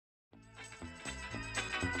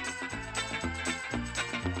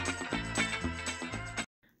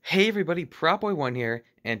Hey everybody, Prop Boy1 here,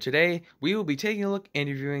 and today we will be taking a look and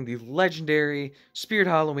reviewing the legendary Spirit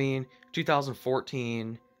Halloween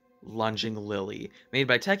 2014 Lunging Lily, made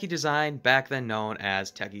by Tekky Design, back then known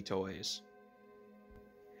as Tekky Toys.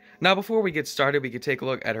 Now before we get started, we could take a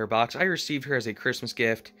look at her box. I received her as a Christmas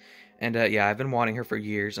gift, and yeah, I've been wanting her for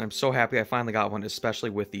years, and I'm so happy I finally got one, especially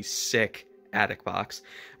with the sick attic box.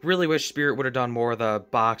 Really wish Spirit would have done more of the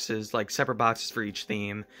boxes, like separate boxes for each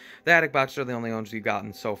theme. The attic boxes are the only ones we've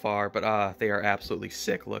gotten so far, but they are absolutely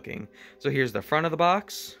sick looking. So here's the front of the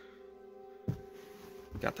box.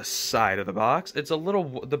 Got the side of the box.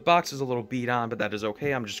 The box is a little beat on, but that is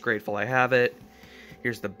okay. I'm just grateful I have it.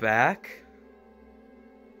 Here's the back.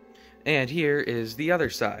 And here is the other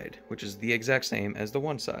side, which is the exact same as the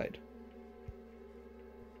one side.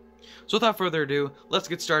 So without further ado, let's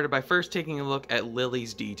get started by first taking a look at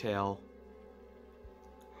Lily's detail.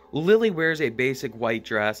 Lily wears a basic white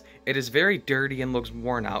dress. It is very dirty and looks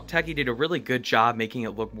worn out. Tekky did a really good job making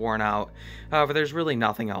it look worn out. However, there's really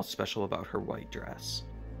nothing else special about her white dress.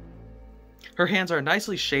 Her hands are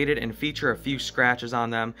nicely shaded and feature a few scratches on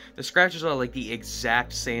them. The scratches are like the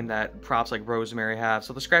exact same that props like Rosemary have,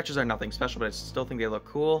 so the scratches are nothing special, but I still think they look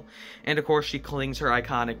cool. And of course, she clings her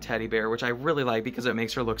iconic teddy bear, which I really like because it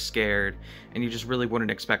makes her look scared, and you just really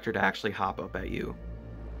wouldn't expect her to actually hop up at you.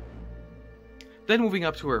 Then moving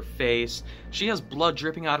up to her face, she has blood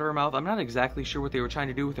dripping out of her mouth. I'm not exactly sure what they were trying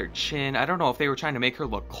to do with her chin. I don't know if they were trying to make her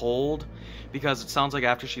look cold, because it sounds like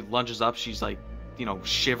after she lunges up, she's like, you know,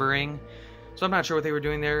 shivering. So I'm not sure what they were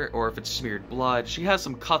doing there, or if it's smeared blood. She has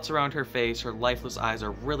some cuts around her face. Her lifeless eyes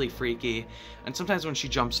are really freaky, and sometimes when she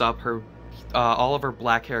jumps up, all of her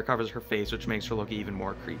black hair covers her face, which makes her look even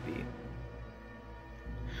more creepy.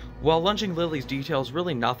 While Lunging Lily's detail is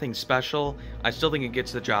really nothing special, I still think it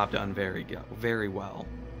gets the job done very well.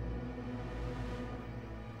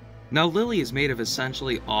 Now, Lily is made of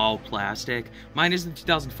essentially all plastic. Mine is the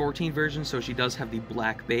 2014 version, so she does have the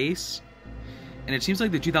black base. And it seems like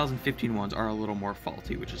the 2015 ones are a little more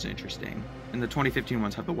faulty, which is interesting. And the 2015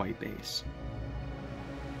 ones have the white base.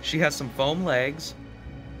 She has some foam legs.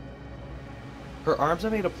 Her arms are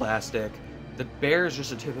made of plastic. The bear is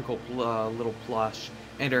just a typical little plush.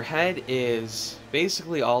 And her head is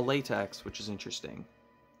basically all latex, which is interesting.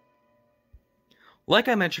 Like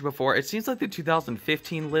I mentioned before, it seems like the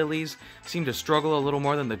 2015 Lilies seem to struggle a little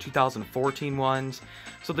more than the 2014 ones.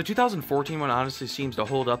 So the 2014 one honestly seems to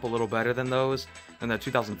hold up a little better than the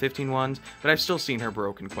 2015 ones, but I've still seen her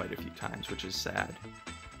broken quite a few times, which is sad.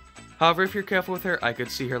 However, if you're careful with her, I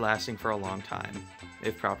could see her lasting for a long time,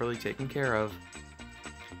 if properly taken care of.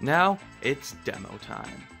 Now, it's demo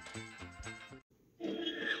time.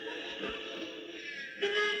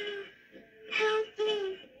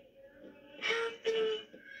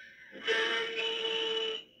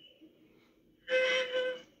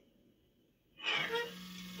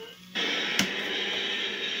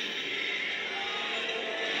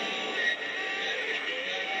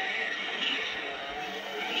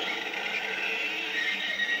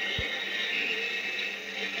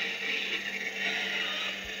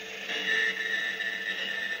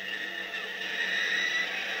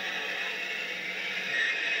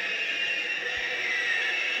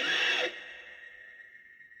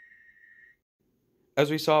 As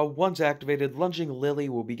we saw, once activated, Lunging Lily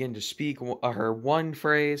will begin to speak her one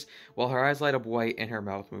phrase, while her eyes light up white and her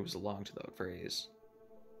mouth moves along to that phrase.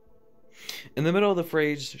 In the middle of the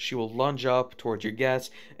phrase, she will lunge up towards your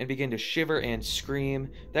guest and begin to shiver and scream.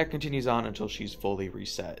 That continues on until she's fully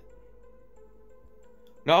reset.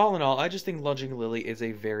 Now, all in all, I just think Lunging Lily is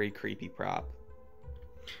a very creepy prop.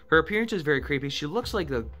 Her appearance is very creepy. She looks like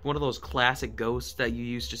one of those classic ghosts that you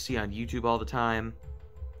used to see on YouTube all the time.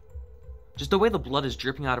 Just the way the blood is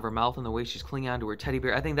dripping out of her mouth and the way she's clinging onto her teddy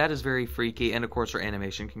bear, I think that is very freaky, and of course her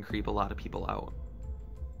animation can creep a lot of people out.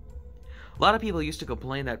 A lot of people used to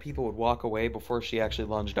complain that people would walk away before she actually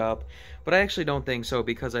lunged up, but I actually don't think so,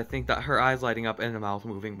 because I think that her eyes lighting up and the mouth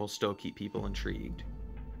moving will still keep people intrigued.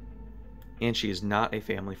 And she is not a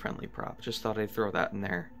family-friendly prop. Just thought I'd throw that in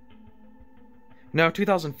there. Now,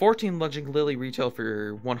 2014 Lunging Lily retailed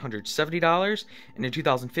for $170, and in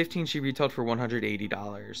 2015 she retailed for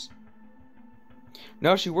 $180.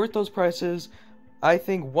 Now, is she worth those prices? I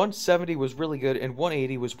think 170 was really good, and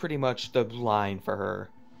 180 was pretty much the line for her.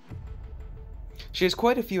 She has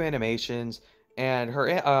quite a few animations, and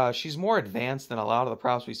she's more advanced than a lot of the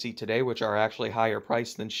props we see today, which are actually higher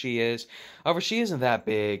priced than she is. However, she isn't that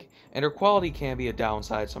big, and her quality can be a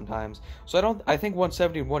downside sometimes. So I think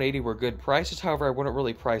 170 and 180 were good prices. However, I wouldn't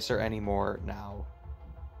really price her anymore now.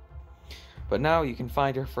 But now you can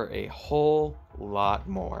find her for a whole lot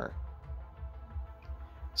more.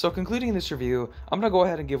 So concluding this review, I'm going to go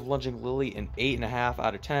ahead and give Lunging Lily an 8.5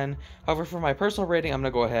 out of 10. However, for my personal rating, I'm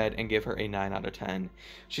going to go ahead and give her a 9 out of 10.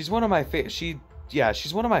 She's one of my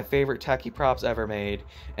she's one of my favorite Tekky props ever made,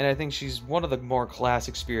 and I think she's one of the more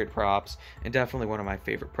classic Spirit props, and definitely one of my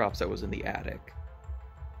favorite props that was in the attic.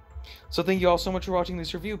 So thank you all so much for watching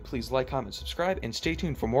this review. Please like, comment, subscribe, and stay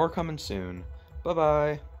tuned for more coming soon.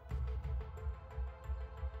 Bye-bye.